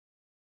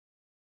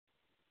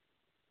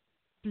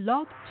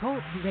Blog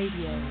Talk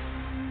Radio.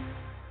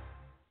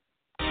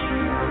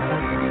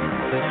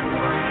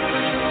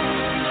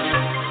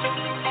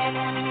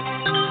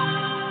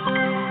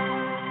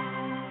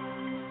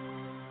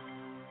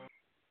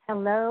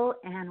 Hello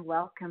and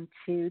welcome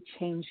to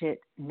Change It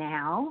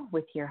Now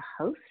with your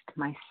host,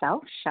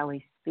 myself,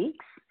 Shelley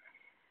Speaks.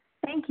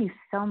 Thank you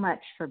so much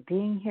for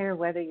being here,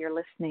 whether you're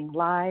listening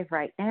live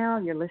right now,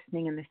 you're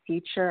listening in the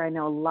future. I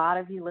know a lot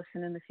of you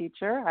listen in the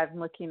future. I'm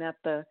looking at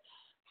the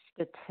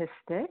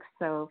statistics,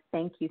 so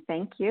thank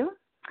you.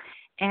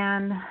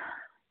 And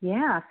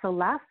so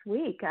last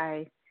week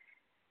I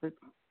was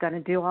going to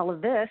do all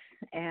of this,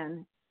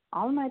 and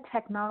all my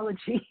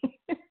technology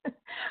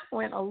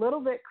went a little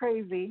bit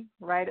crazy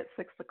right at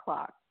 6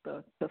 o'clock.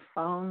 The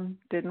phone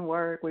didn't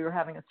work. We were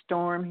having a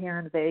storm here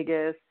in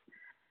Vegas.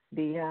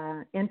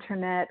 The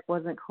internet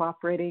wasn't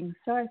cooperating.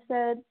 So I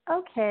said,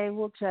 okay,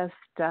 we'll just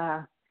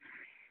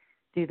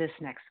do this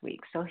next week.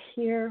 So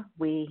here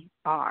we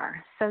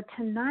are. So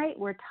tonight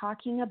we're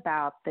talking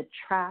about the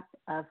trap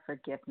of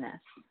forgiveness.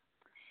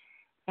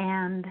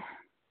 And,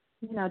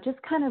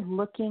 just kind of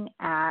looking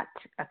at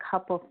a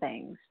couple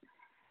things.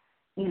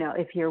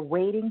 If you're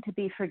waiting to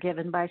be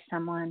forgiven by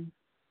someone,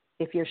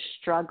 if you're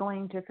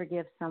struggling to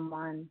forgive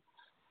someone,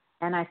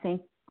 and I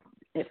think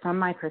from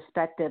my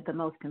perspective, the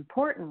most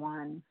important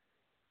one,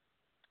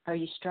 are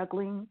you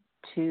struggling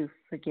to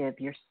forgive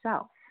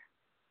yourself?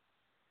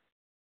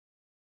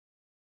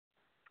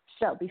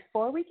 So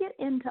before we get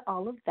into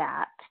all of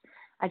that,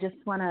 I just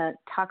want to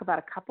talk about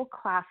a couple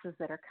classes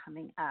that are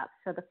coming up.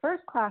 So the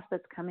first class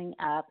that's coming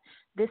up,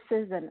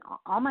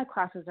 all my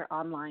classes are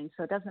online,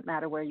 so it doesn't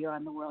matter where you are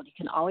in the world. You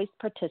can always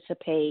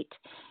participate,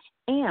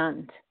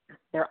 and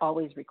they're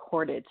always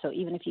recorded. So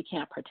even if you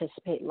can't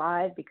participate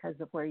live because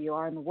of where you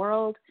are in the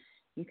world,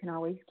 you can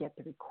always get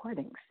the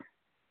recordings.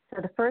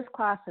 So the first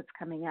class that's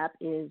coming up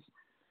is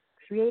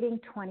Creating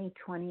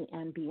 2020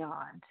 and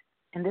Beyond.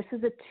 And this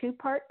is a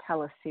two-part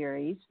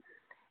teleseries,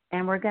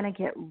 and we're going to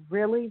get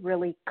really,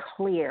 really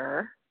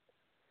clear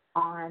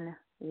on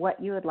what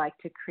you would like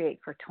to create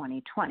for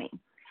 2020.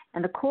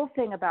 And the cool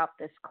thing about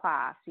this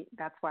class,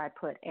 that's why I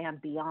put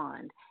and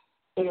beyond,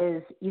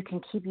 is you can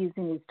keep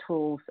using these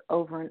tools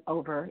over and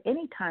over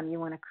anytime you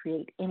want to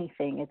create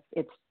anything.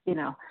 It's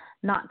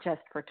not just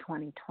for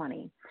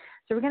 2020.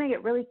 So we're going to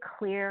get really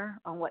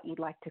clear on what you'd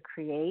like to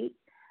create,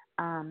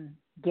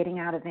 getting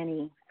out of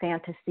any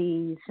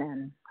fantasies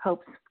and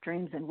hopes,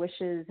 dreams, and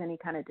wishes, any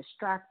kind of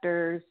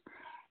distractors,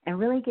 and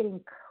really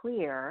getting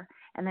clear.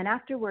 And then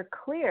after we're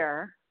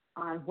clear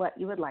on what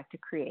you would like to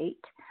create,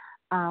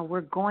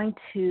 we're going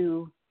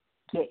to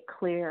get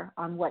clear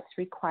on what's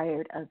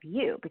required of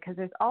you, because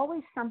there's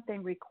always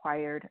something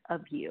required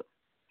of you.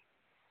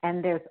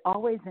 And there's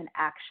always an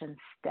action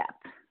step.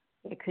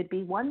 It could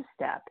be one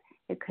step.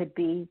 It could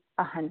be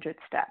 100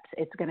 steps.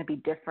 It's going to be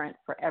different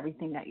for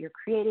everything that you're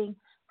creating.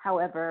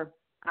 However,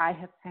 I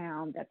have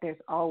found that there's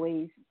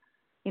always,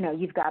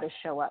 you've got to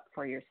show up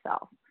for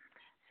yourself.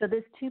 So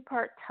this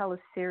two-part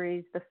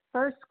teleseries, the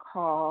first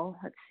call,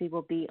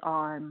 will be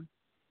on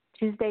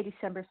Tuesday,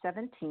 December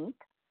 17th,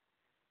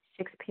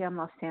 6 p.m.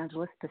 Los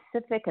Angeles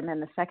Pacific, and then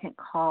the second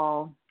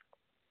call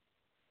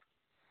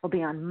will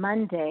be on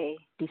Monday,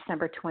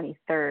 December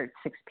 23rd,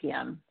 6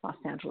 p.m. Los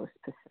Angeles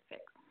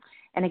Pacific.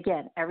 And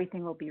again,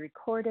 everything will be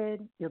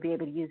recorded. You'll be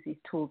able to use these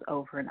tools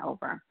over and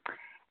over.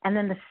 And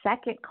then the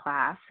second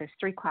class, there's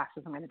 3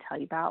 classes I'm going to tell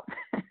you about.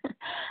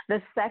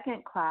 The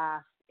second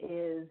class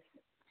is,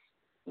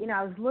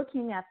 I was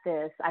looking at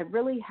this. I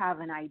really have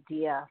an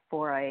idea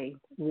for a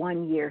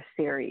 1-year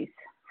series.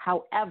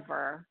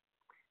 However,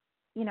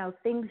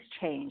 things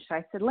change. So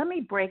I said, let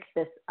me break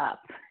this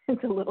up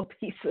into little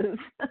pieces.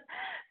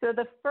 So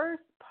the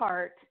first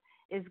part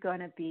is going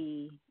to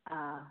be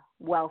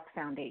Wealth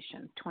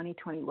Foundation,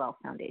 2020 Wealth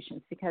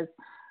Foundations, because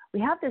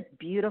we have this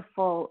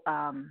beautiful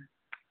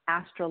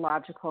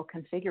astrological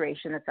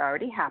configuration that's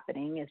already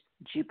happening. It's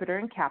Jupiter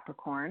in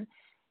Capricorn.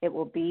 It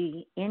will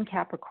be in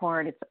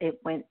Capricorn. It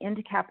went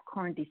into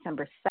Capricorn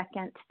December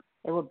 2nd.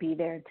 It will be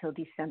there until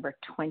December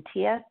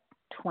 20th,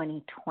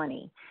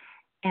 2020.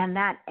 And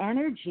that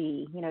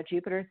energy,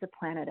 Jupiter is the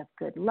planet of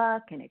good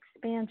luck and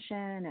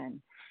expansion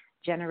and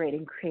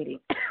generating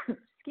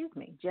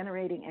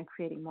and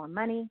creating more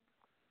money.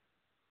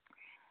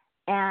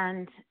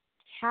 And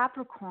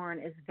Capricorn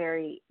is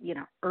very,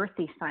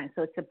 earthy sign.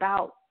 So it's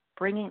about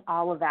bringing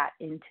all of that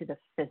into the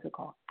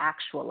physical,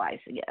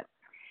 actualizing it.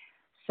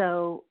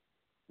 So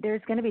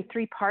there's going to be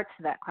 3 parts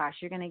to that class.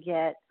 You're going to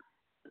get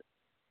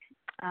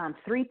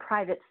 3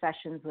 private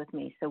sessions with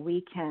me so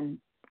we can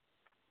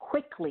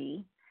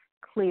quickly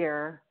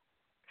clear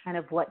kind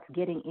of what's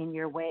getting in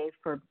your way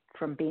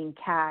from being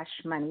cash,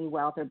 money,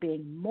 wealth, or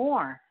being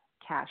more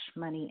cash,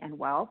 money, and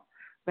wealth.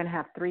 We're going to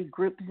have 3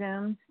 group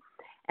Zooms.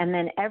 And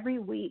then every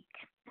week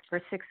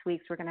for 6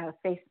 weeks, we're going to have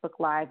a Facebook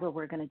Live where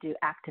we're going to do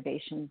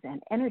activations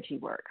and energy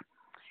work.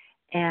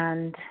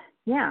 And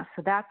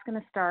so that's going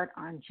to start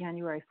on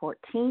January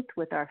 14th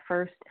with our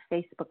first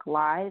Facebook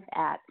Live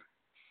at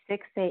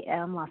 6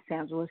 a.m. Los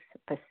Angeles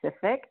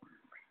Pacific.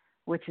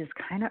 which is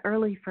kind of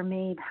early for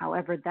me.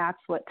 However,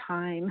 that's what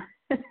time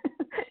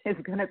is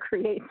going to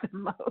create the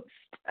most.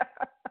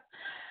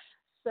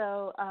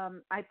 So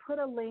I put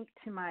a link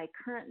to my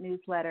current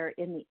newsletter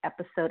in the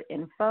episode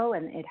info,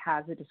 and it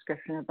has a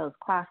description of those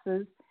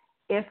classes.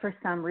 If for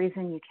some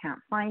reason you can't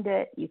find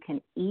it, you can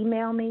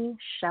email me,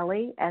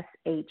 Shelly,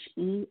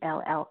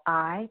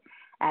 SHELLI,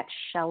 at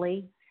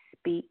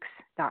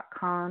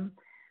shellyspeaks.com.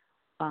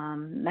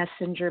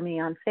 Messenger me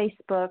on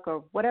Facebook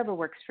or whatever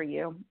works for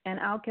you, and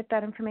I'll get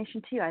that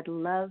information to you. I'd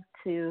love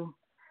to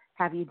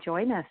have you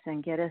join us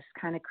and get us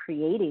kind of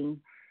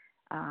creating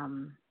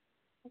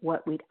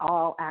what we'd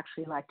all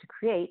actually like to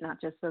create, not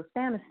just those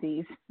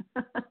fantasies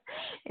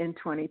in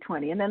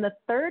 2020. And then the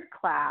third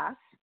class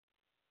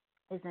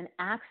is an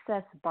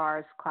Access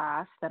Bars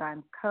class that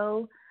I'm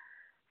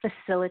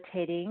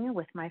co-facilitating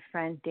with my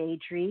friend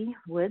Deidre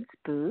Woods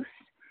Booth.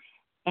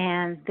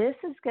 And this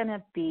is going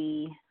to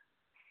be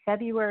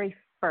February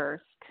 1st.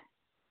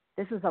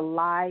 This is a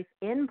live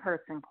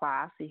in-person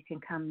class, so you can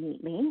come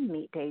meet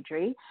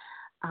Deidre,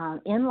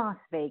 in Las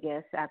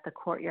Vegas at the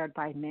Courtyard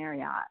by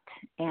Marriott.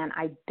 And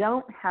I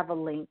don't have a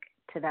link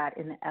to that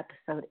in the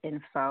episode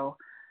info.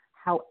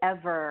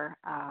 However,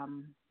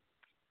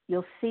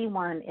 you'll see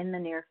one in the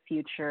near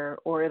future,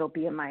 or it'll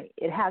be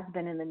it has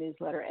been in the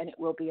newsletter, and it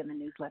will be in the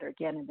newsletter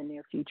again in the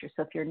near future.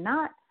 So if you're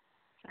not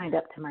signed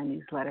up to my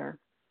newsletter,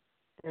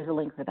 there's a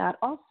link for that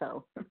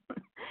also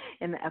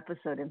in the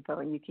episode info,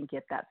 and you can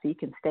get that so you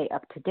can stay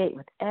up to date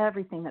with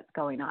everything that's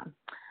going on.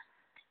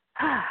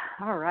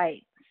 All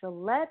right, so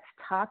let's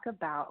talk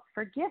about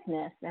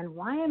forgiveness, and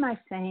why am I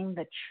saying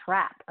the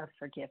trap of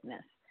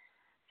forgiveness?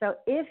 So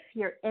if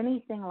you're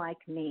anything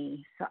like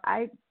me, so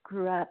I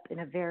grew up in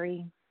a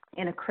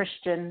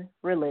Christian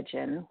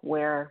religion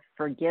where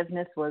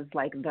forgiveness was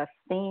like the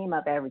theme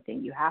of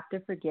everything. You have to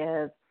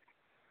forgive.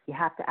 You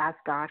have to ask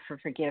God for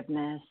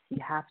forgiveness. You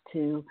have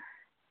to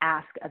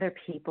ask other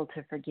people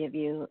to forgive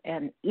you.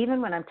 And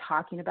even when I'm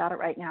talking about it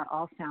right now, it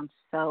all sounds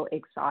so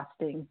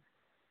exhausting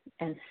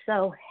and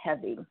so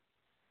heavy.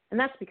 And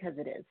that's because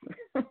it is.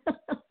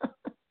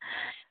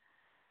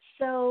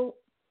 So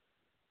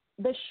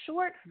the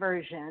short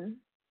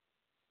version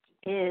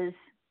is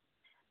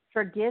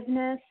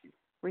forgiveness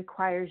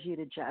requires you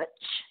to judge.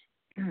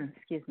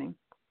 Excuse me.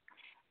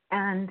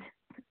 And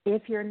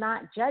if you're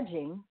not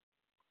judging,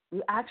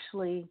 you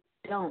actually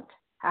don't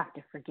have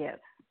to forgive.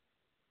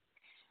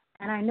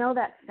 And I know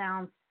that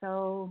sounds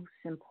so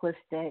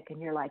simplistic, and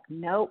you're like,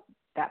 nope,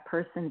 that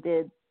person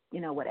did,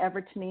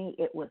 whatever to me.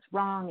 It was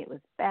wrong. It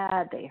was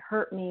bad. They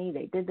hurt me.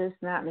 They did this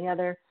and that and the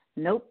other.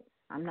 Nope,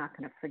 I'm not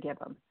going to forgive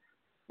them.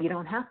 You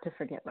don't have to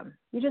forgive them.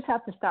 You just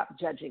have to stop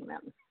judging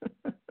them.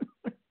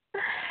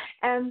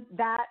 And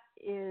that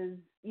is,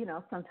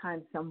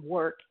 sometimes some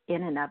work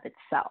in and of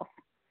itself.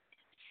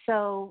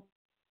 So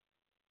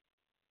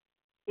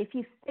if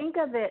you think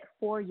of it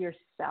for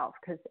yourself,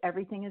 because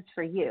everything is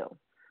for you,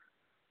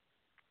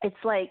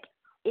 it's like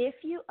if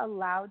you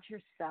allowed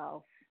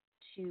yourself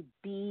to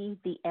be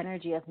the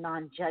energy of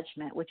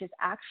non-judgment, which is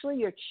actually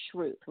your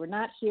truth. We're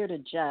not here to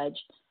judge.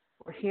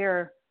 We're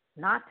here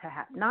not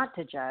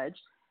to judge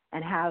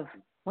and have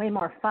way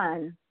more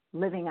fun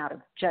living out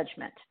of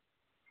judgment.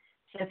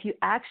 So if you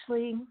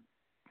actually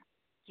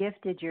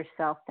gifted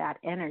yourself that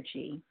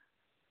energy,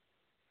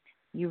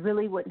 you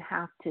really wouldn't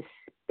have to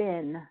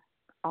spin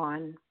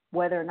on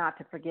whether or not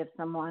to forgive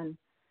someone,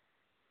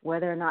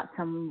 whether or not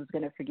someone was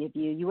going to forgive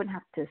you. You wouldn't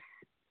have to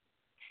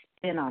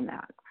spin on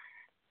that.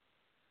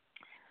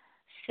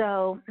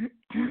 So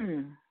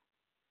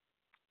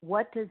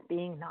what does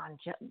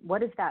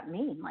what does that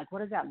mean? Like, what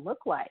does that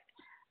look like?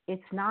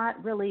 It's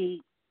not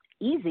really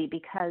easy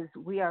because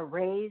we are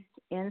raised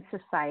in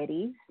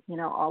societies,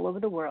 all over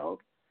the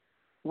world,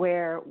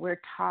 where we're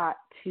taught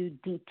to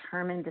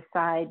determine,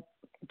 decide,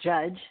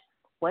 judge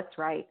what's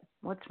right,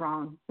 what's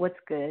wrong, what's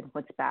good,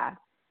 what's bad.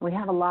 We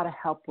have a lot of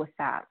help with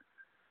that.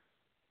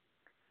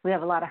 We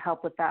have a lot of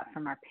help with that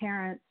from our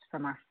parents,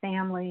 from our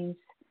families,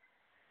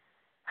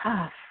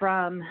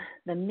 from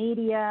the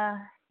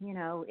media.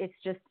 It's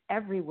just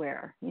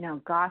everywhere.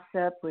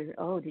 Gossip.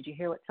 Did you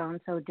hear what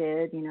so-and-so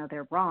did?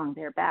 They're wrong,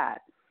 they're bad.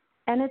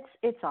 And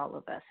it's all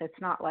of us.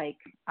 It's not like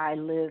I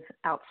live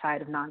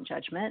outside of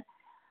non-judgment.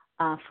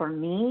 For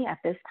me, at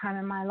this time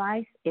in my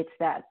life, it's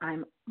that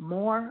I'm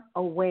more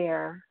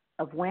aware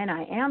of when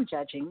I am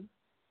judging,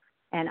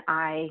 and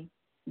I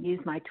use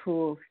my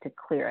tools to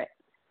clear it.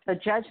 So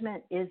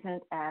judgment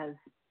isn't as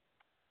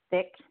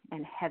thick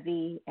and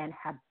heavy and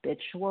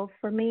habitual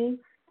for me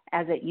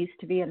as it used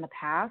to be in the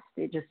past.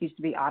 It just used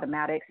to be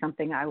automatic,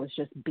 something I was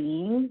just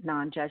being,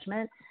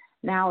 non-judgment.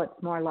 Now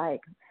it's more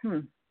like,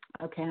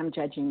 okay, I'm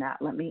judging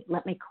that. Let me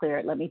clear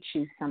it. Let me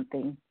choose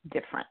something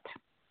different.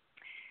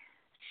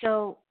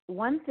 So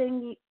one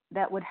thing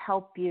that would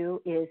help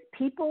you is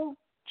people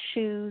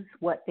choose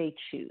what they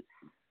choose.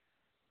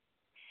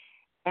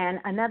 And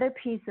another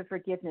piece of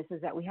forgiveness is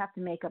that we have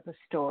to make up a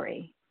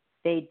story.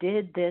 They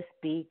did this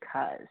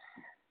because.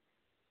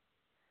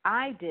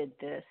 I did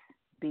this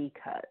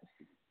because.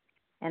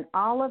 And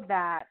all of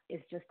that is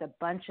just a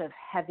bunch of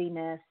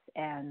heaviness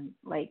and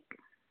like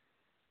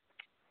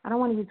I don't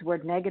want to use the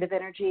word negative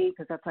energy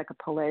because that's like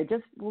a polarity.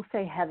 Just we'll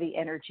say heavy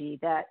energy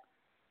that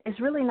is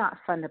really not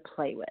fun to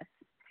play with.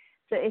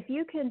 So if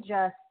you can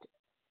just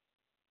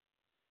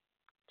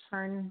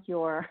turn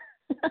your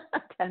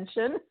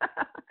attention,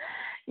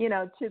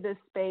 to this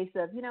space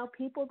of,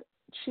 people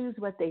choose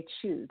what they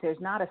choose. There's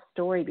not a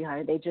story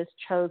behind it. They just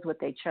chose what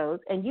they chose,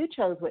 and you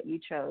chose what you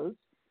chose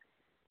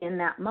in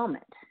that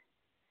moment,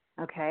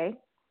 okay?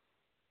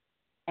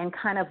 And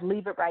kind of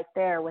leave it right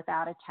there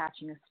without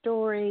attaching a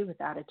story,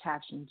 without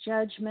attaching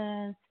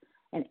judgments,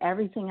 and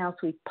everything else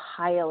we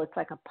pile. It's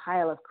like a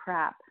pile of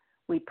crap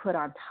we put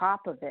on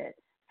top of it.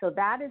 So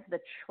that is the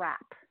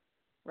trap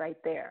right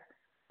there.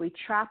 We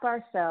trap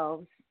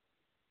ourselves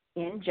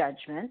in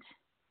judgment,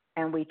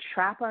 and we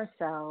trap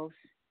ourselves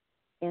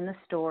in the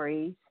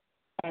stories,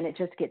 and it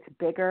just gets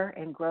bigger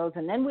and grows.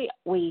 And then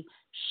we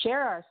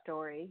share our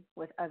story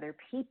with other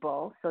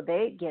people, so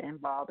they get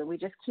involved, and we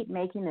just keep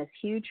making this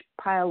huge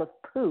pile of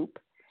poop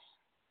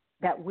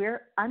that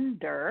we're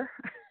under,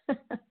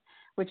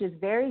 which is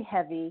very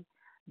heavy,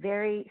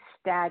 very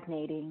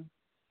stagnating,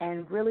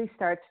 and really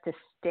starts to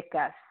stick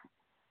us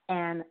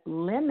and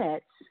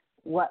limits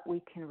what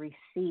we can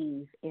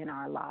receive in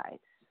our lives.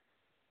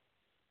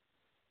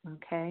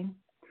 Okay?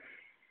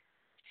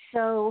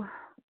 So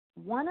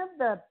one of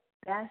the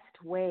best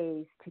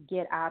ways to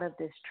get out of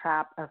this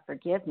trap of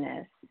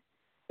forgiveness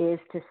is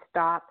to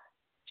stop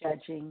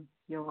judging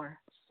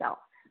yourself.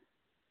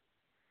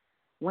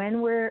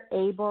 When we're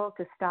able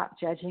to stop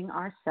judging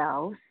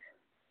ourselves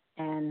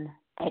and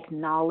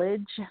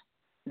acknowledge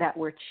that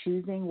we're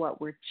choosing what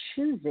we're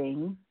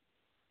choosing,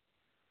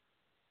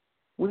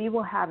 we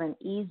will have an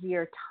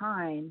easier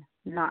time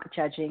not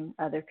judging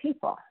other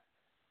people.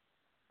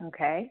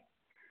 Okay?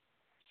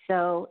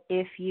 So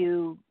if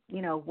you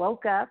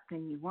woke up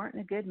and you weren't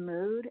in a good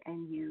mood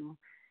and you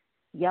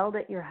yelled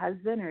at your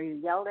husband or you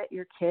yelled at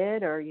your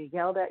kid or you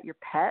yelled at your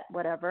pet,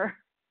 whatever,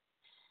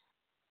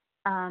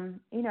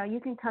 you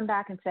can come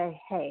back and say,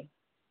 hey,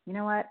 you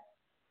know what?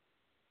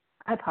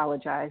 I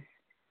apologize,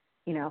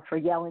 for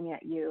yelling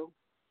at you.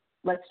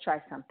 Let's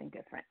try something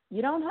different.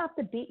 You don't have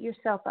to beat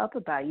yourself up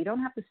about it. You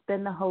don't have to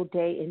spend the whole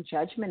day in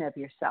judgment of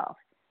yourself.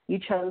 You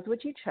chose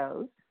what you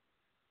chose,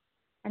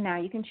 and now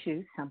you can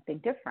choose something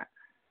different.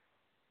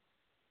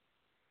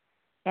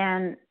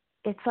 And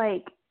it's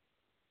like,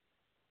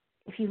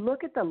 if you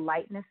look at the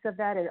lightness of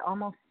that, it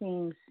almost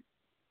seems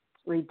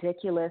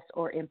ridiculous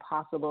or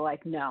impossible.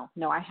 Like, no,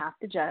 I have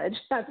to judge.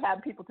 I've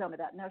had people tell me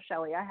that. No,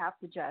 Shelley, I have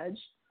to judge.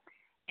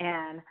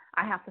 And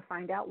I have to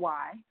find out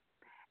why.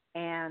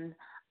 And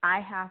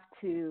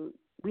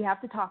we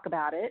have to talk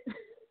about it.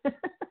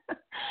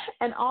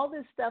 And all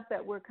this stuff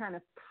that we're kind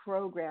of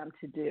programmed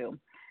to do.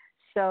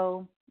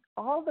 So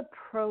all the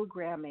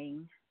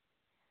programming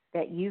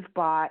that you've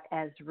bought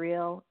as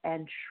real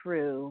and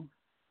true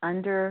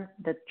under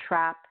the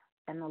trap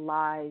and the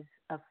lies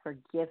of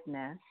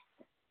forgiveness,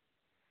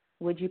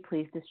 would you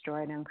please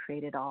destroy and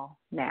uncreate it all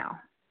now?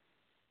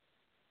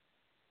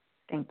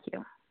 Thank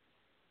you.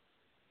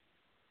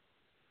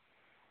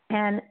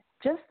 And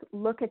just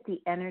look at the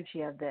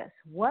energy of this.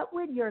 What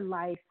would your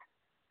life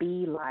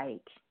be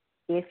like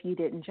if you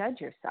didn't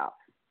judge yourself?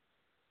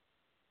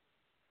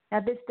 Now,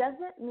 this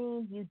doesn't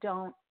mean you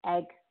don't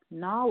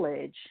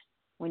acknowledge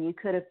when you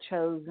could have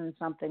chosen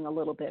something a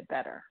little bit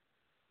better.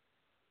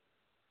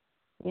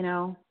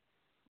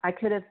 I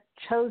could have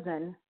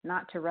chosen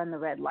not to run the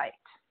red light,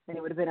 and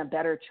it would have been a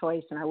better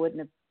choice, and I wouldn't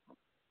have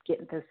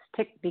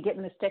be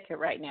getting this ticket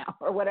right now,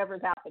 or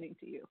whatever's happening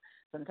to you.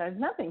 Sometimes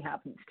nothing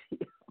happens to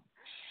you.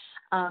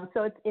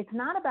 So it's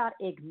not about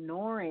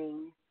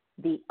ignoring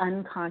the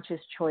unconscious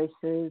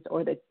choices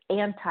or the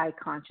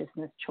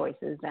anti-consciousness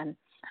choices. And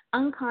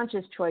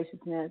unconscious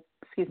choices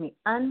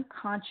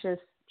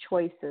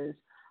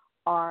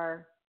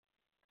are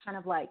kind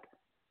of like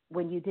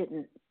when you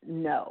didn't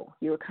know,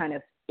 you were kind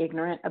of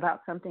ignorant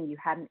about something, you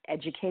hadn't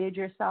educated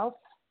yourself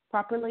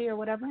properly or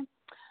whatever.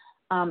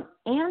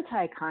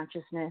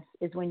 Anti-consciousness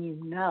is when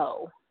you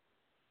know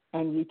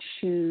and you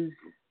choose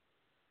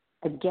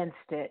against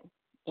it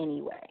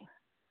anyway.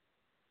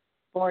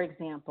 For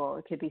example,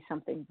 it could be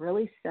something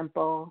really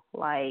simple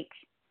like,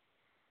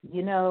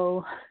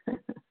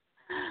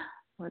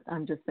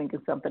 I'm just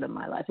thinking something in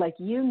my life, like,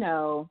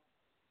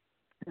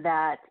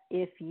 that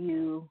if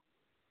you,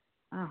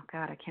 oh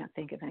God, I can't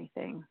think of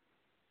anything.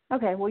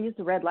 Okay, we'll use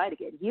the red light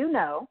again. You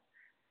know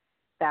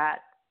that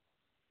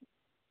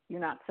you're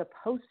not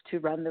supposed to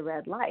run the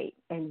red light,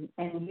 and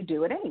you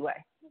do it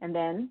anyway. And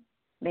then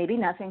maybe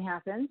nothing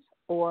happens,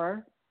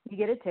 or you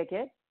get a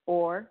ticket,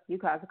 or you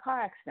cause a car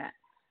accident.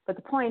 But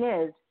the point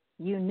is,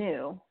 you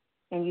knew,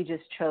 and you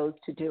just chose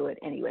to do it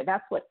anyway.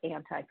 That's what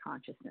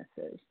anti-consciousness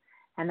is.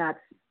 And that's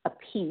a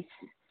piece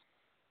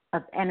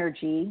of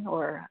energy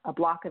or a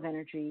block of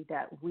energy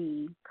that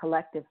we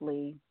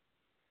collectively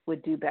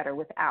would do better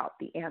without,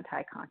 the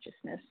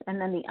anti-consciousness. And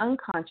then the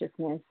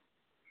unconsciousness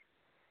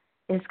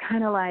is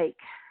kind of like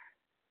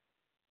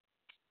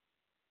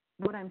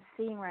what I'm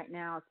seeing right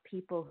now is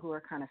people who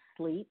are kind of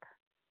asleep,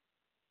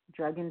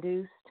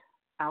 drug-induced,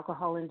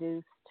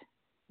 alcohol-induced,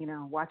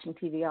 watching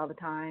TV all the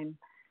time,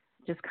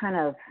 just kind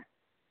of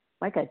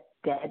like a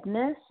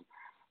deadness,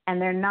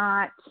 and they're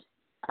not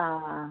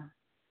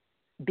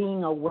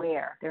being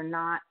aware. They're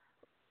not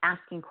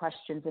asking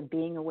questions and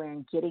being aware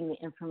and getting the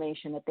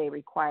information that they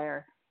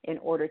require in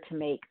order to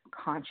make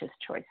conscious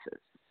choices,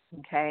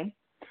 okay?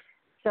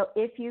 So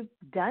if you've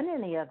done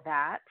any of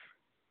that,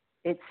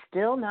 it's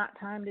still not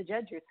time to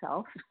judge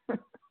yourself.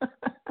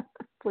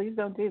 Please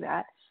don't do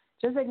that.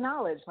 Just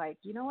acknowledge, like,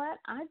 you know what?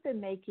 I've been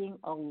making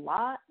a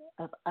lot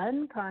of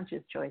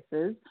unconscious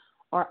choices,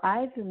 or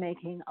I've been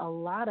making a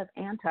lot of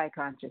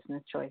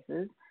anti-consciousness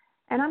choices,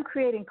 and I'm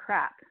creating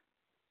crap.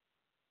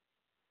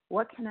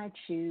 What can I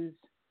choose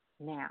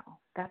now?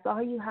 That's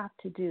all you have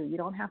to do. You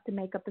don't have to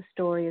make up a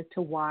story as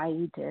to why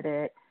you did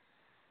it.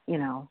 You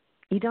know,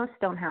 you just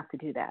don't have to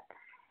do that.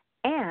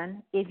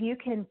 And if you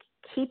can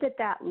keep it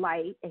that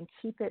light and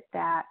keep it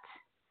that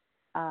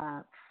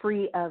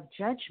free of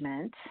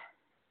judgment,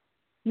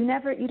 you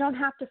don't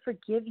have to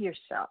forgive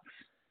yourself.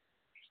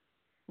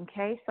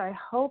 Okay, so I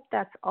hope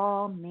that's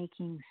all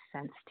making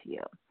sense to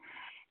you.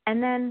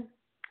 And then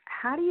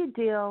how do you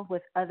deal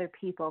with other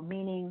people,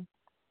 meaning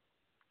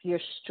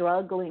you're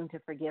struggling to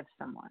forgive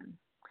someone?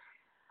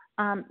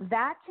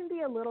 That can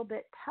be a little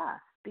bit tough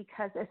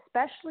because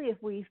especially if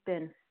we've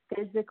been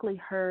physically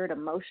hurt,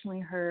 emotionally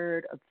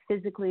hurt,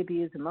 physically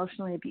abused,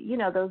 emotionally abused, you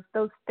know,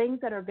 those things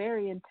that are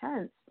very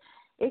intense,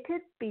 it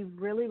could be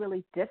really,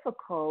 really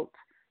difficult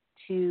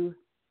to,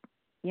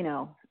 you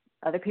know,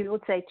 other people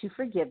would say to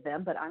forgive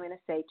them, but I'm going to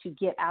say to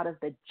get out of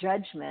the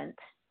judgment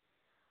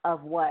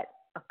of what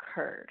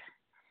occurred.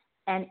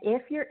 And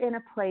if you're in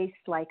a place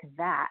like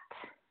that,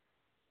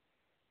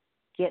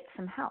 get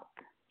some help,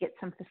 get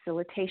some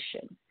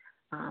facilitation.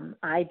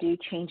 I do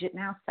Change It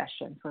Now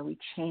sessions where we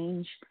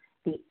change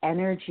the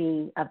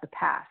energy of the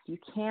past. You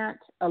can't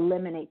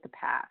eliminate the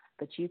past,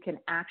 but you can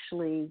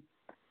actually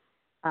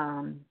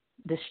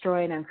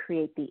destroy it and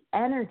create the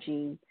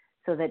energy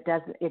so that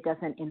it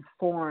doesn't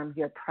inform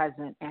your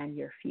present and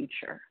your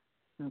future,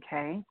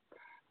 okay?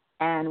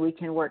 And we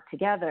can work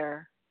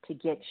together to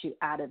get you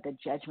out of the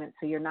judgment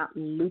so you're not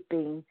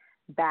looping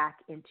back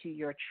into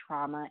your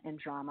trauma and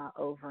drama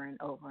over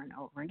and over and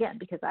over again,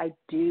 because I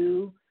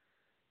do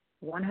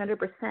 100%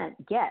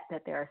 get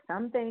that there are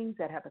some things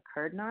that have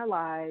occurred in our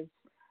lives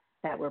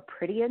that were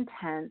pretty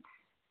intense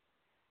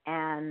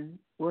and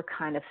we're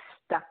kind of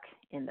stuck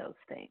in those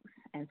things.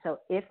 And so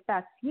if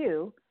that's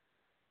you,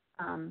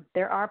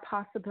 there are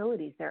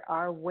possibilities. There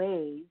are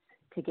ways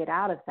to get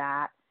out of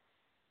that.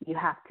 You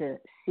have to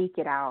seek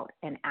it out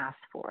and ask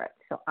for it.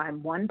 So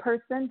I'm one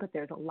person, but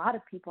there's a lot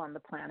of people on the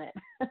planet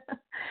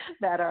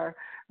that are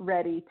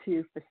ready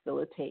to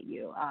facilitate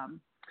you.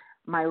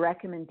 My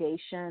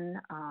recommendation,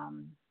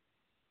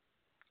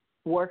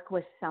 work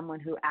with someone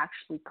who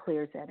actually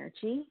clears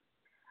energy,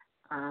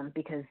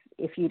 because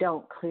if you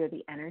don't clear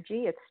the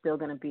energy, it's still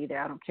going to be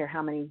there. I don't care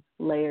how many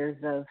layers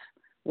of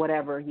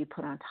whatever you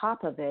put on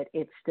top of it,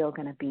 it's still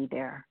going to be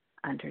there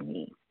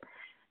underneath.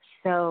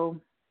 So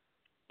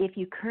if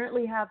you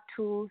currently have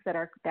tools that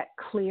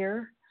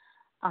clear,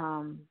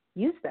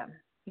 use them.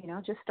 You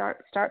know, just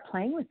start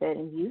playing with it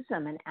and use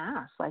them and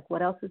ask, like,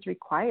 what else is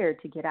required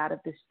to get out of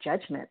this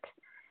judgment,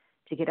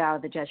 to get out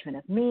of the judgment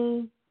of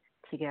me,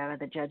 to get out of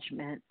the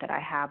judgment that I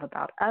have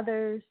about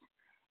others.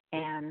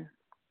 And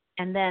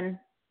then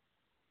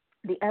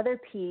the other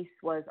piece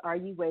was, are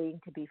you waiting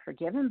to be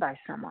forgiven by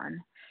someone?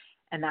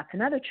 And that's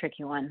another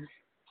tricky one,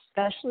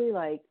 especially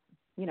like,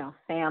 you know,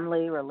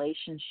 family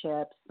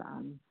relationships,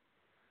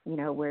 you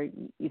know, where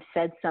you've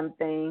said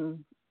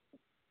something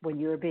when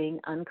you were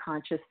being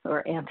unconscious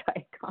or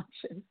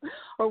anti-conscious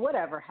or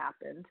whatever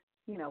happened,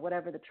 you know,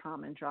 whatever the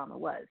trauma and drama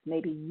was.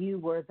 Maybe you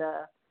were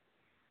the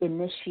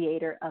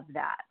initiator of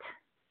that.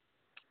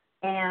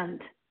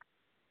 And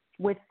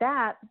with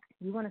that,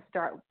 you want to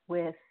start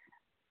with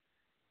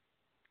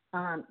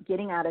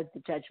getting out of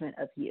the judgment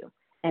of you.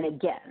 And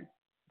again,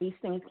 these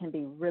things can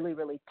be really,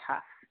 really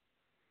tough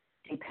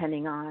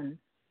depending on,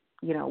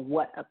 you know,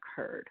 what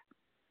occurred.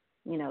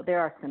 You know, there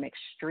are some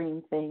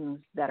extreme things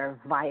that are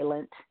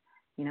violent,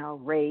 you know,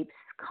 rapes,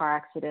 car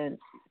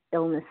accidents,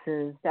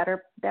 illnesses that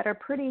are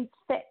pretty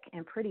thick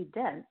and pretty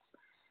dense.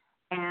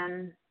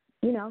 And,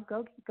 you know,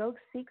 go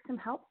seek some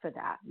help for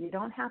that. You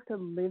don't have to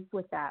live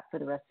with that for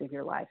the rest of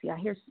your life. Yeah, I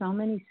hear so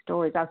many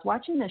stories. I was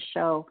watching this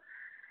show,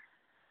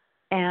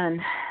 and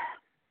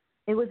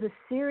it was a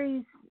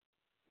series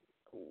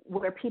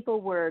where people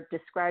were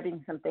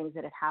describing some things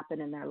that had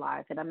happened in their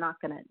life, and I'm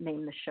not going to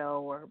name the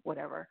show or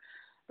whatever.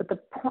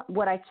 But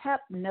what I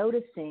kept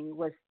noticing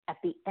was at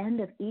the end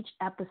of each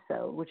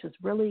episode, which was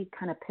really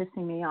kind of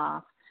pissing me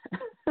off,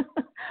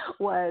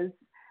 was,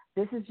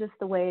 this is just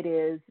the way it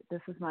is.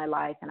 This is my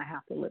life, and I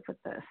have to live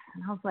with this.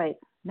 And I was like,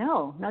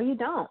 no, you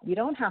don't. You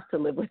don't have to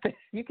live with this.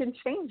 You can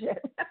change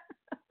it.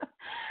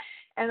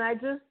 And I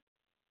just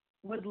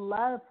would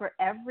love for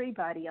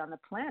everybody on the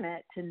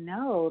planet to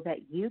know that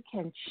you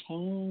can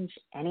change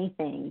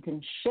anything. You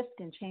can shift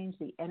and change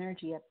the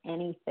energy of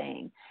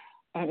anything.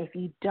 And if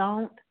you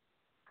don't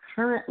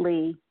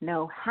currently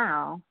know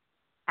how,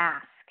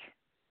 ask,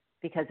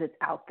 because it's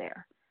out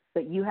there.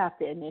 But you have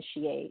to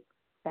initiate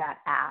that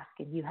ask,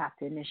 and you have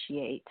to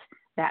initiate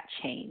that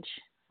change,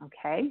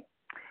 okay?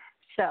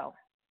 So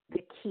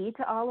the key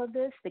to all of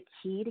this, the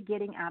key to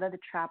getting out of the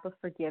trap of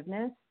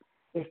forgiveness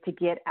is to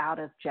get out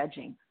of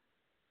judging.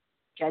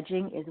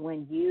 Judging is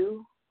when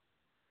you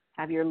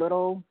have your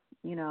little,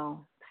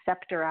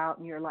 scepter out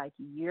and you're like,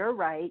 you're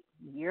right,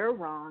 you're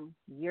wrong,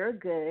 you're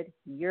good,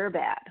 you're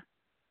bad.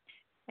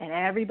 And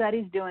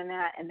everybody's doing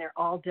that, and they're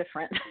all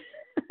different.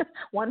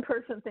 One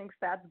person thinks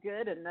that's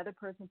good, and another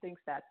person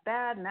thinks that's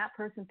bad, and that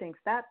person thinks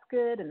that's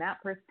good, and that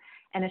person,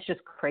 and it's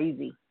just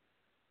crazy.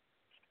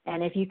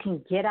 And if you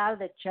can get out of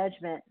the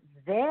judgment,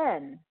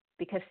 then,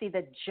 because see,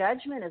 the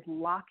judgment is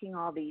locking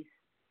all these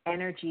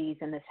energies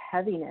and this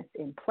heaviness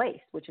in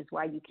place, which is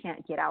why you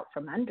can't get out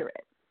from under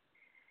it.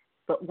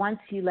 But once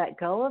you let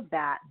go of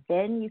that,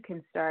 then you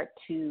can start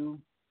to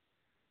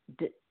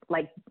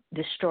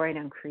destroy and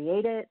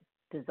uncreate it,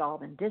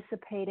 dissolve and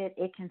dissipate it.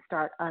 It can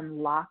start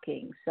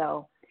unlocking.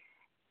 So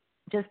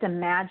just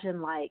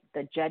imagine like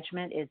the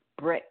judgment is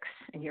bricks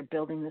and you're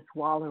building this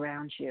wall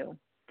around you.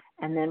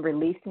 And then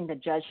releasing the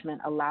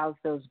judgment allows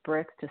those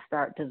bricks to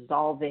start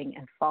dissolving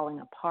and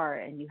falling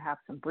apart, and you have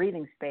some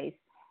breathing space,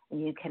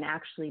 and you can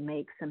actually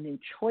make some new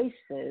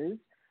choices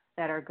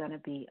that are going to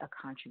be a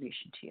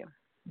contribution to you,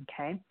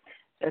 okay?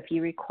 So if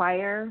you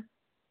require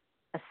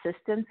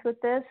assistance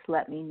with this,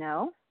 let me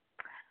know,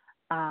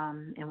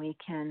 and we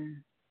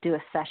can do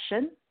a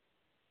session.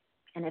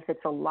 And if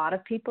it's a lot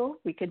of people,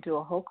 we could do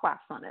a whole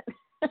class on it.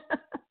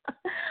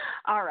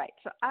 All right,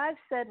 so I've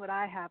said what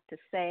I have to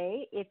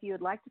say. If you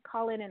would like to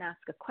call in and ask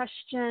a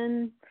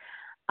question,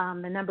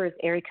 the number is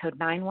area code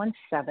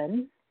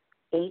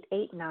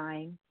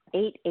 917-889-8854.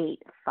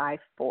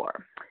 So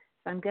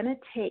I'm going to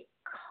take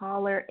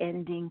caller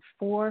ending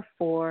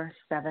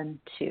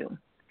 4472.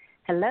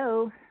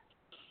 Hello.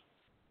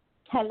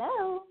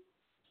 Hello.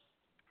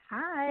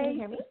 Hi. Can you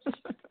hear me?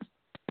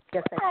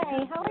 Yes,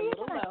 Hi, how are you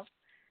doing?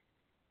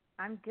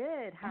 I'm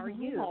good. How are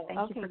you?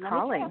 Thank you for let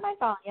calling. me turn up my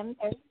volume.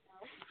 There you go.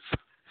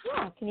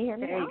 Yeah, can you hear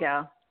me There now? you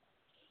go.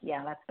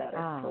 Yeah, that's better.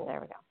 Cool.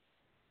 There we go.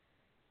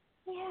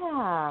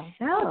 Yeah.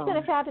 So, It's been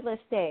a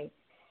fabulous day.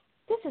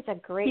 This is a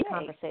great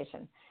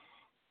conversation.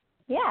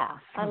 Yeah,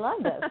 I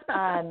love this.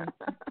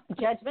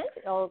 Judgment,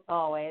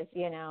 always,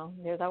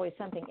 there's always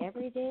something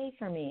every day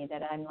for me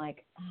that I'm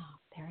like, oh,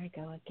 there I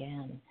go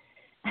again.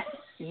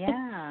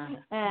 Yeah.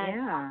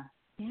 Yeah.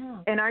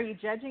 And are you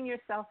judging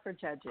yourself for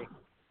judging?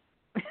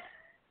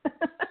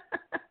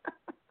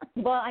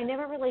 Well, I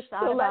never really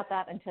thought about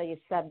that until you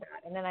said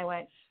that. And then I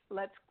went,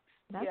 let's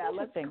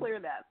interesting. clear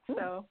that.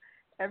 So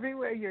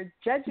everywhere you're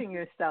judging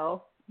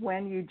yourself,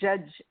 when you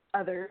judge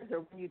others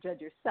or when you judge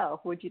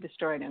yourself, would you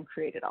destroy and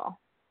uncreate it all?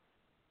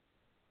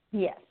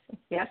 Yes.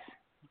 Yes?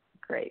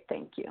 Great.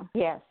 Thank you.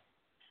 Yes.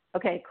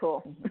 Okay,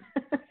 cool.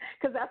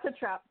 Because that's a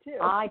trap, too.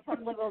 I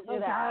totally will do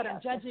that. God,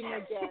 I'm judging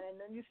again. And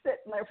then you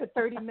sit there for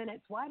 30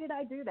 minutes. Why did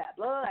I do that?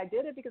 Well, I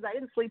did it because I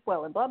didn't sleep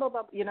well and blah, blah,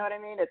 blah. You know what I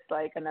mean? It's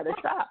like another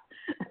trap.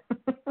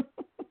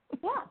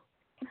 Yeah.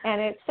 And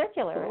it's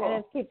circular, cool. and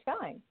it keeps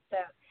going. So,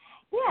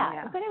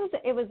 yeah. But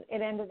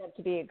it ended up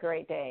to be a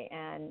great day.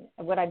 And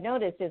what I've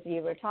noticed is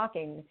you were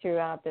talking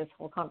throughout this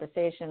whole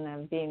conversation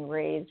of being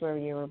raised where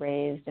you were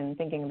raised and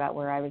thinking about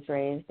where I was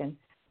raised and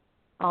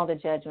all the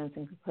judgments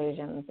and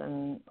conclusions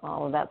and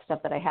all of that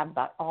stuff that I have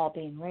about all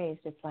being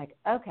raised. It's like,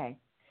 okay,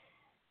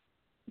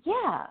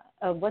 yeah,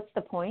 what's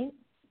the point?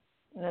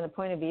 And then the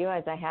point of view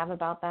as I have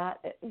about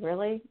that,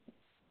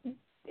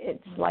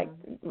 it's like,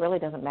 really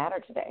doesn't matter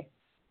today.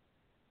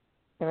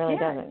 It really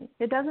doesn't.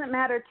 It doesn't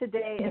matter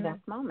today in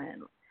this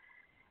moment.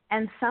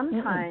 And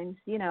sometimes,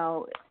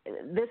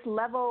 this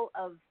level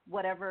of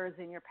whatever is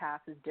in your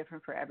past is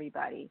different for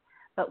everybody.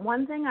 But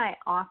one thing I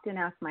often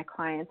ask my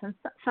clients, and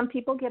some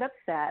people get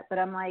upset, but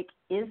I'm like,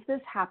 is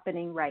this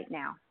happening right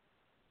now?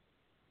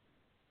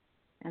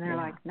 And they're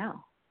like,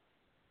 no.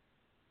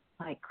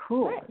 Like,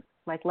 cool. Right.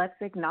 Like, let's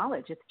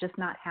acknowledge it's just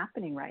not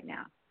happening right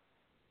now.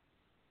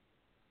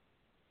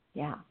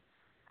 Yeah.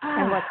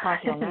 And what's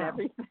possible now?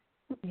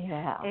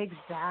 Yeah.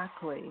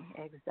 Exactly.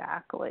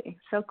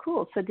 So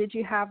cool. So did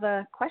you have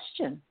a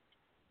question?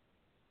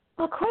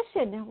 A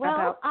question.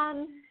 Well,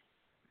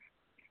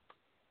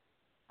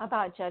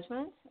 about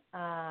judgment?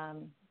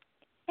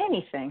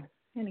 Anything.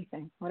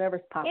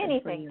 Whatever's popping.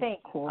 Anything. Thank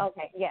you. Cool.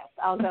 Okay. Yes,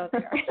 I'll go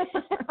there.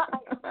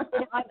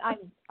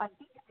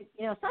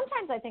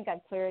 Sometimes I think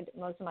I've cleared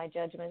most of my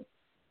judgments,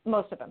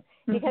 most of them,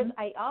 because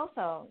I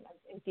also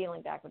am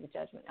peeling back with the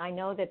judgment. I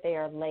know that they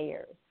are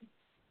layers.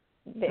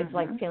 It's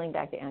like peeling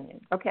back the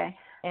onion. Okay.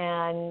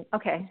 And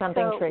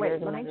something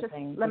triggers another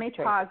thing. Let me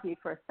pause you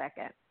for a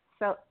second.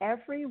 So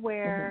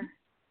everywhere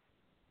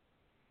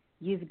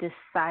you've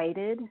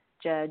decided,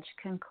 judged,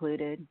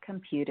 concluded,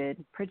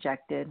 computed,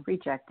 projected,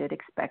 rejected,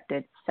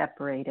 expected,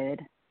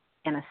 separated,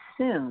 and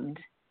assumed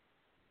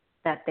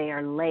that they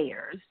are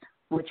layers,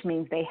 which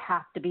means they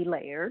have to be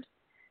layered,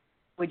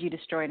 would you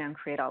destroy and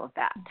uncreate all of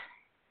that?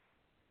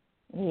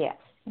 Yes.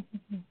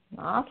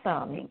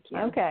 Awesome. Thank you.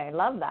 Okay,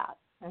 love that.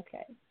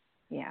 Okay.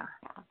 Yeah.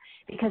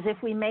 Because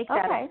if we make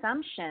that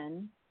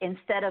assumption,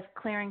 instead of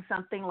clearing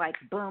something like,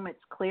 boom,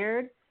 it's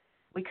cleared,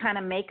 we kind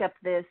of make up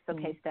this,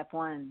 okay, step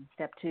 1,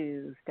 step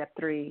 2, step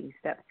 3,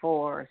 step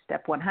 4,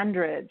 step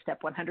 100,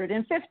 step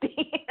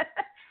 150,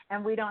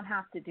 and we don't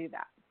have to do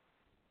that.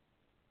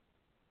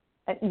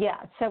 Yeah.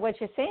 So what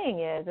you're saying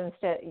is,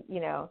 instead,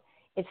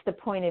 it's the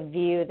point of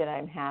view that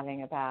I'm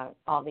having about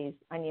all these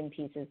onion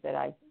pieces that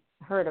I've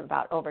heard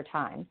about over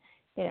time,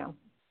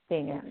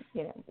 being,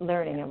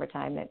 learning over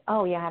time that,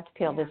 I have to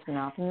peel this one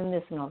off, and then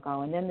this one will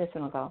go, and then this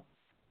one will go.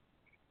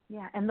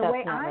 Yeah. And the That's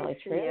way not I really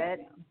see true.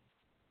 it,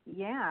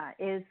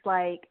 is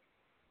like,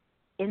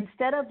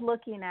 instead of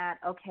looking at,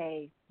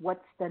 okay,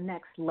 what's the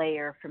next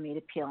layer for me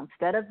to peel,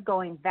 instead of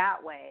going that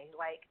way,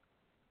 like,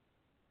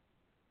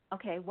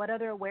 okay, what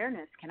other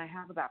awareness can I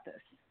have about this?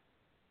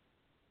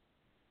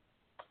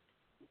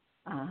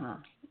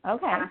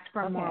 Okay. Ask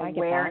for more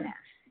awareness.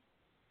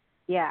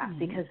 Yeah,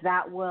 because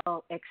that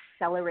will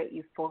accelerate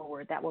you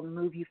forward. That will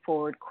move you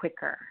forward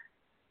quicker.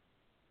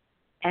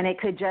 And it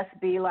could just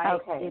be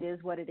like, it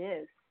is what it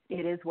is.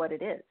 It is what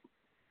it is.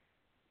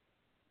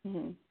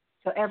 Mm-hmm.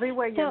 So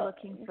everywhere you're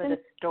looking for the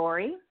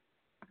story,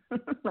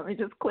 let me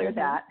just clear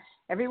that.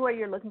 Everywhere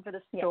you're looking for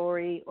the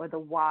story or the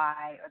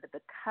why or the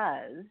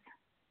because,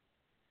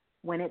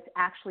 when it's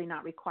actually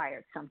not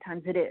required.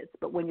 Sometimes it is,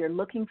 but when you're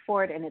looking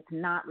for it and it's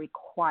not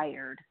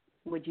required,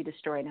 would you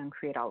destroy and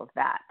uncreate all of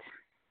that?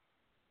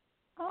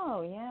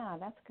 Oh, yeah,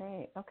 that's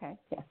great. Okay.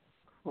 Yeah.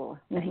 Cool.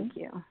 Thank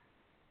you.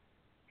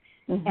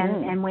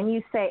 And when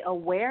you say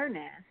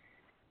awareness,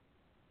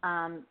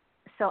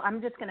 so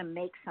I'm just going to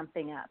make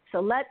something up.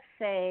 So let's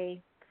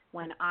say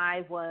when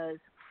I was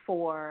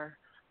 4,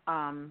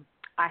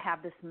 I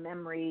have this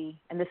memory,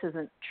 and this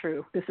isn't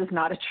true. This is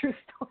not a true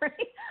story.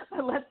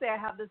 But let's say I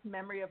have this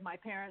memory of my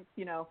parents,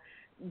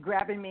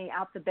 grabbing me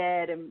out the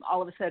bed, and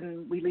all of a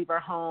sudden we leave our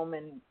home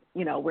and,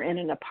 we're in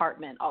an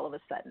apartment all of a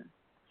sudden.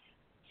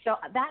 So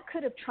that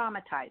could have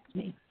traumatized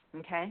me,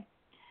 okay?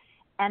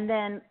 And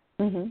then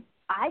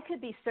I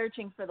could be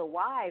searching for the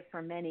why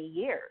for many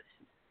years.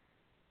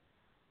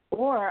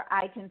 Or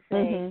I can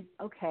say,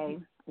 okay,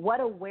 what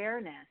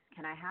awareness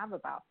can I have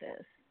about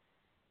this?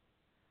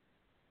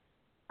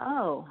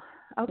 Oh,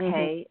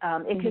 okay.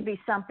 It could be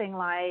something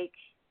like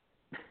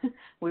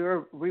we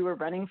were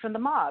running from the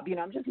mob.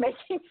 I'm just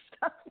making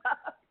stuff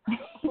up.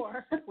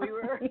 Or we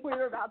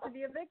were about to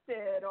be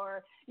evicted,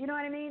 or you know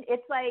what I mean?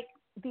 It's like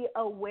the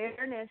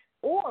awareness,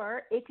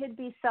 or it could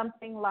be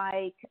something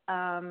like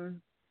the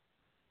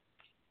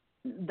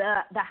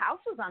house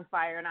was on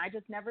fire and I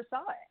just never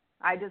saw it.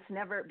 I just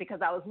never,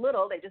 because I was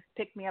little, they just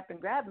picked me up and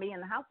grabbed me,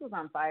 and the house was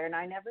on fire, and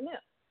I never knew.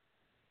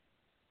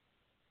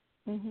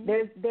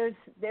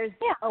 There's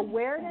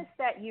awareness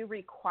that you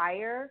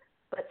require,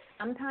 but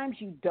sometimes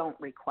you don't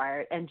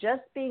require it, and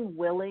just being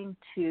willing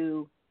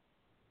to,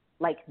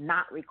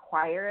 not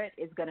require it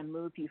is going to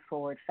move you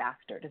forward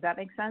faster. Does that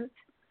make sense?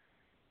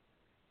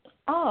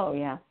 Oh,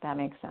 yeah, that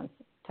makes sense.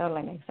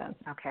 Totally makes sense.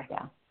 Okay.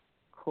 Yeah.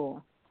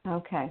 Cool.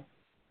 Okay.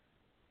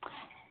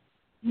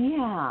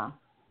 Yeah.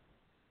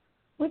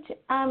 Which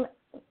I'm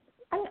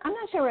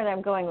not sure where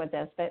I'm going with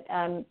this, but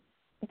then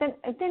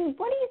what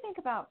do you think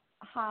about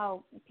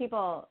how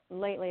people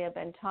lately have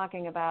been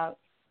talking about,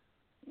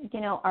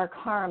 our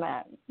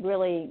karma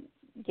really,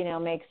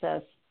 makes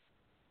us,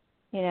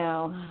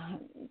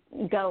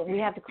 go. We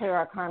have to clear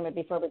our karma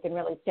before we can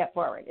really step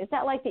forward. Is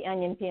that like the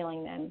onion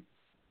peeling then?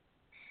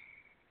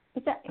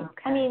 Is that?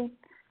 Okay. I mean,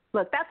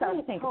 look, that's a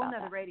whole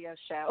nother radio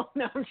show.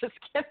 No, I'm just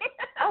kidding.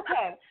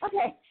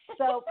 Okay.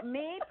 So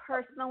me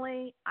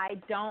personally, I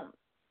don't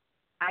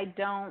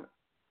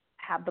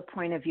have the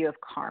point of view of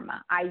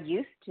karma. I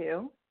used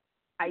to.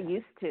 I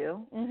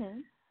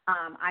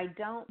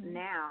don't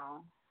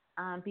now,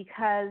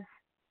 because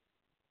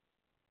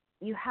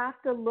you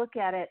have to look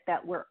at it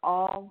that we're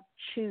all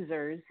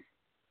choosers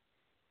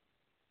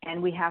and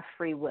we have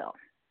free will.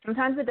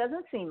 Sometimes it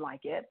doesn't seem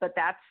like it, but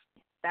that's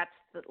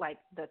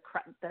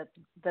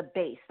the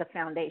base, the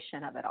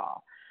foundation of it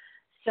all.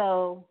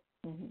 So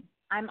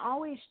I'm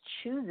always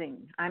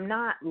choosing. I'm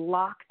not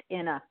locked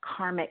in a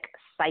karmic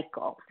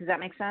cycle. Does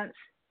that make sense?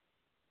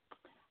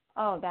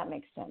 Oh, that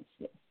makes sense.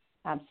 Yes,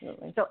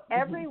 absolutely. So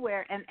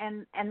everywhere,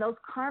 and those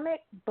karmic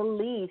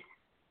beliefs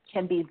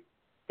can be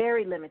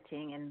very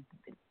limiting and,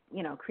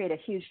 create a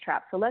huge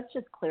trap. So let's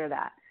just clear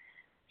that.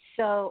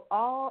 So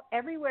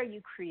everywhere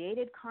you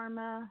created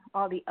karma,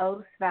 all the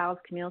oaths, vows,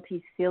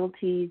 communities,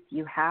 fealties,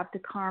 you have the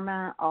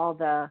karma, all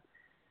the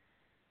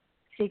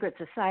secret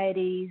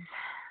societies,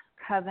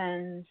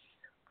 covens,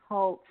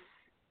 cults,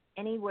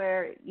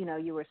 anywhere,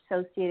 you were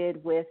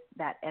associated with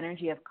that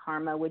energy of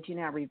karma, would you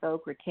now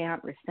revoke,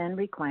 recant, rescind,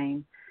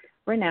 reclaim,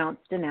 renounce,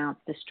 denounce,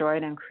 destroy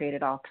it, and create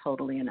it all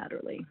totally and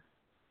utterly?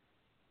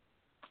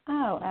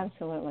 Oh,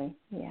 absolutely.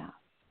 Yeah.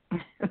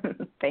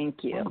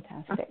 Thank you.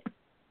 Fantastic.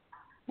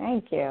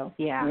 Thank you.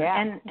 Yeah.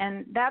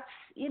 And that's,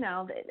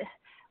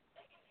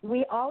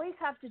 we always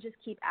have to just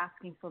keep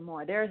asking for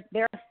more. There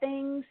are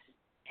things,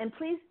 and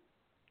please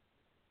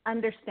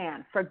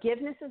understand,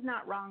 forgiveness is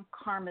not wrong,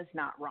 karma is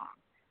not wrong.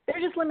 They're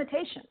just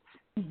limitations.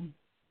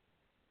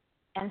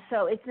 And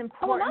so it's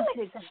important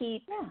to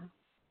keep,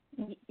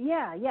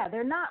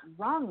 they're not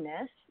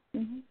wrongness.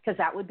 because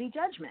that would be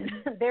judgment.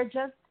 They're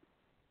just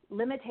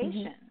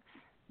limitations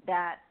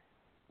that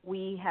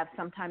we have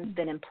sometimes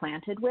been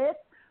implanted with,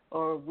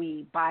 or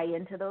we buy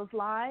into those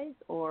lies,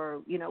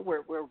 or, you know,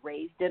 we're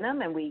raised in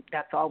them and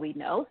that's all we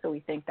know, so we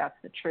think that's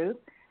the truth.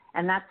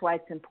 And that's why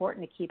it's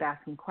important to keep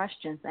asking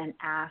questions and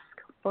ask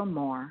for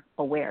more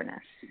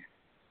awareness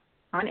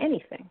on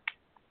anything.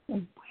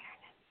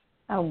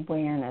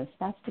 Awareness,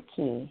 that's the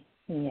key.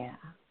 Yeah.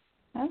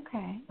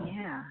 Okay.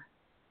 Yeah.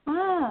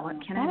 Oh,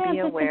 what can I be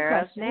aware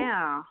of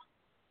now?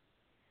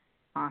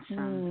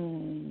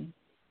 Awesome.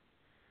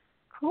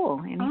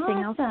 Cool.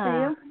 Anything else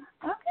for you?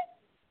 Okay.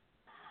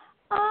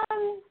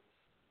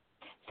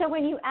 So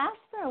when you ask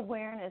for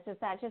awareness, is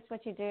that just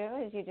what you do?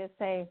 Is you just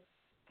say,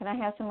 "Can I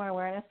have some more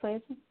awareness,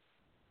 please"?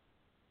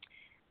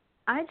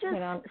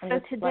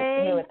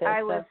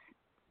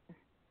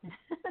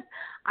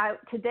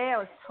 Today I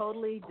was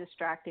totally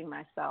distracting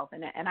myself,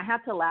 and I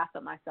had to laugh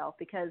at myself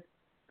because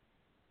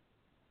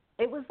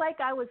it was like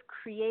I was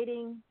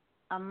creating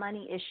a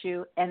money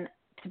issue, and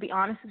to be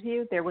honest with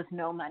you, there was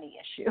no money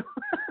issue.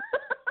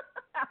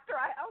 After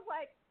I was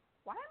like,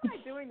 why am I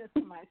doing this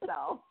to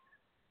myself?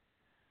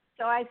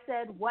 So I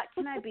said, what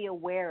can I be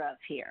aware of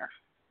here?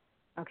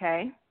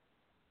 Okay?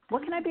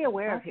 What can I be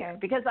aware of here?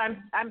 Because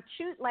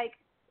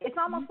it's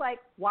almost like,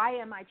 why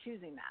am I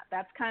choosing that?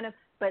 That's kind of,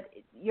 but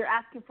you're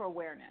asking for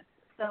awareness.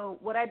 So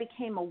what I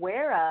became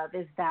aware of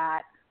is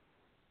that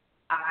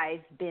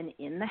I've been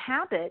in the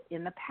habit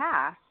in the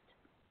past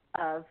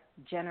of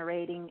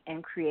generating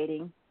and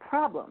creating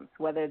problems,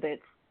 whether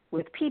that's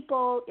with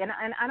people, and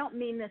I don't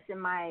mean this in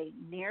my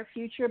near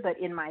future, but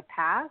in my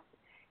past,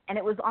 and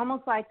it was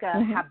almost like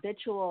a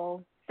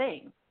habitual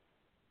thing.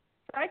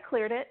 So I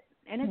cleared it,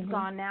 and it's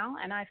gone now,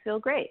 and I feel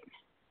great.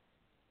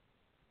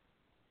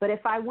 But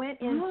if I went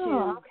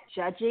into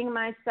judging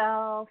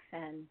myself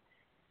and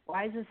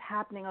why is this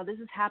happening? Oh, this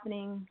is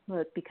happening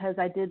because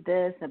I did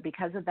this and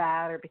because of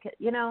that, or because,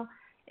 you know,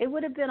 it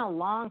would have been a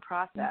long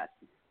process.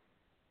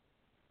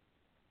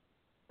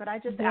 But I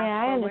just asked for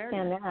awareness. I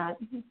understand that.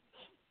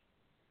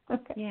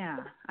 Okay. Yeah,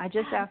 I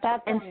just asked.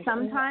 And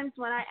sometimes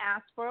when I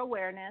ask for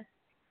awareness,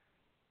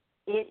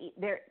 it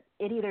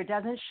either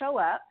doesn't show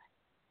up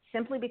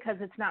simply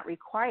because it's not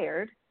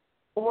required,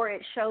 or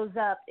it shows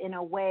up in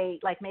a way,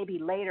 like maybe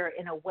later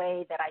in a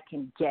way that I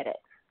can get it.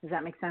 Does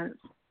that make sense?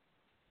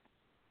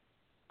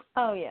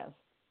 Oh, yes.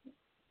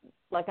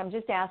 Like I'm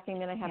just asking,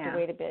 then I have to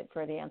wait a bit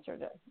for the answer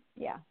to,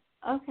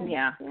 Okay.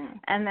 Yeah.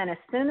 And then as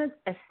soon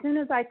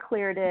as I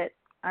cleared it,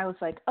 I was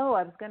like, oh,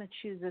 I was going to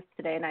choose this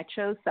today, and I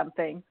chose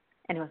something,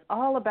 and it was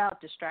all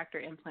about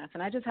distractor implants,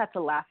 and I just had to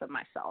laugh at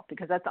myself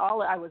because that's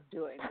all I was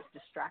doing, was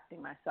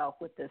distracting myself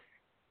with this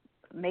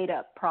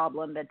made-up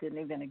problem that didn't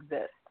even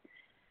exist.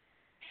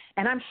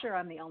 And I'm sure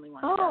I'm the only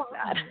one who does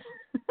that.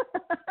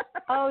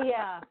 Oh,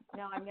 yeah.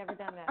 No, I've never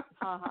done that.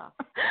 Ha ha.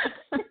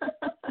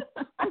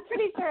 I'm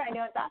pretty sure I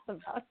know what that's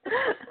about.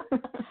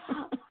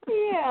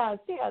 Yes.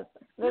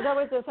 There's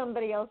always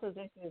somebody else's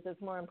issues that's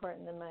more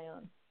important than my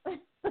own.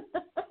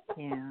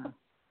 Yeah.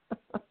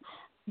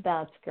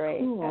 That's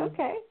great. Cool.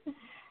 Okay.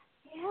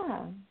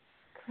 Yeah.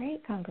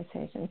 Great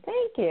conversation.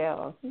 Thank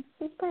you. This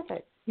is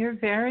perfect. You're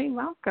very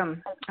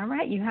welcome. All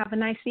right. You have a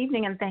nice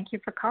evening, and thank you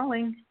for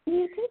calling.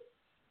 You too.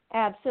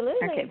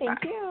 Absolutely. Okay,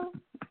 thank bye. you.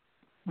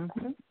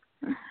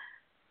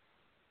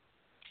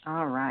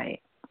 All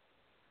right.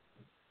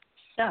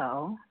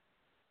 So,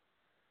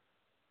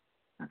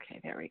 okay,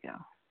 there we go.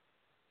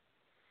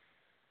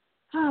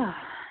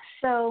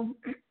 So,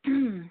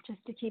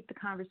 just to keep the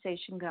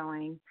conversation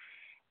going,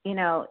 you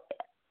know,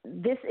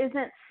 this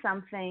isn't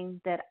something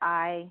that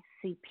I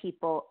see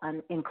people,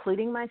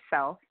 including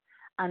myself,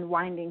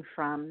 unwinding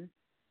from,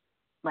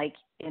 like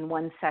in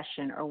one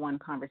session or one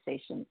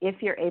conversation.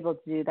 If you're able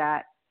to do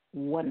that,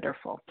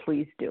 wonderful.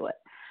 Please do it.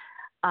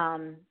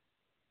 And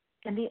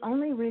the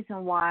only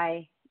reason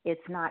why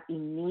it's not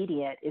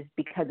immediate is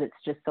because it's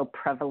just so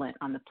prevalent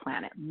on the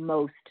planet.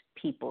 Most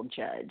people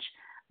judge.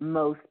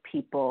 Most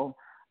people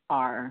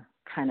are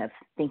kind of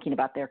thinking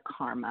about their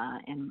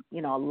karma. And,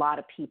 you know, a lot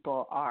of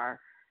people are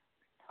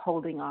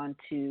holding on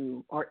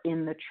to or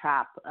in the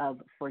trap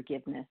of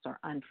forgiveness or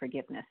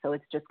unforgiveness. So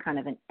it's just kind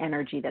of an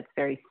energy that's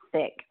very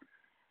thick.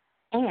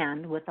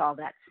 And with all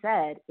that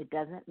said, it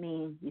doesn't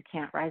mean you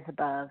can't rise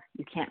above,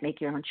 you can't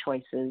make your own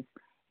choices,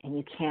 and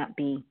you can't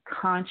be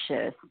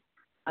conscious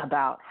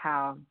about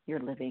how you're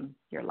living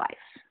your life.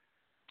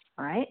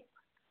 All right?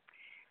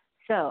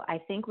 So I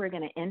think we're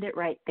going to end it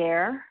right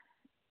there,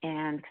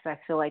 and because I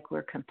feel like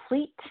we're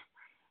complete.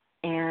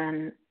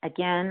 And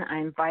again, I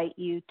invite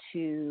you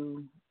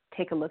to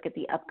take a look at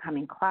the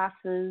upcoming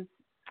classes.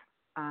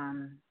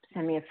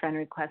 Send me a friend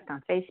request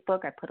on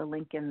Facebook. I put a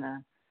link in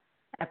the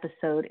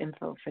episode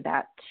info for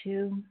that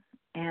too.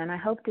 And I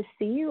hope to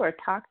see you or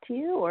talk to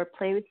you or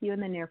play with you in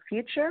the near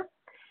future.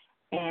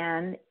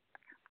 And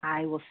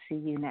I will see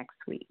you next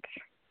week.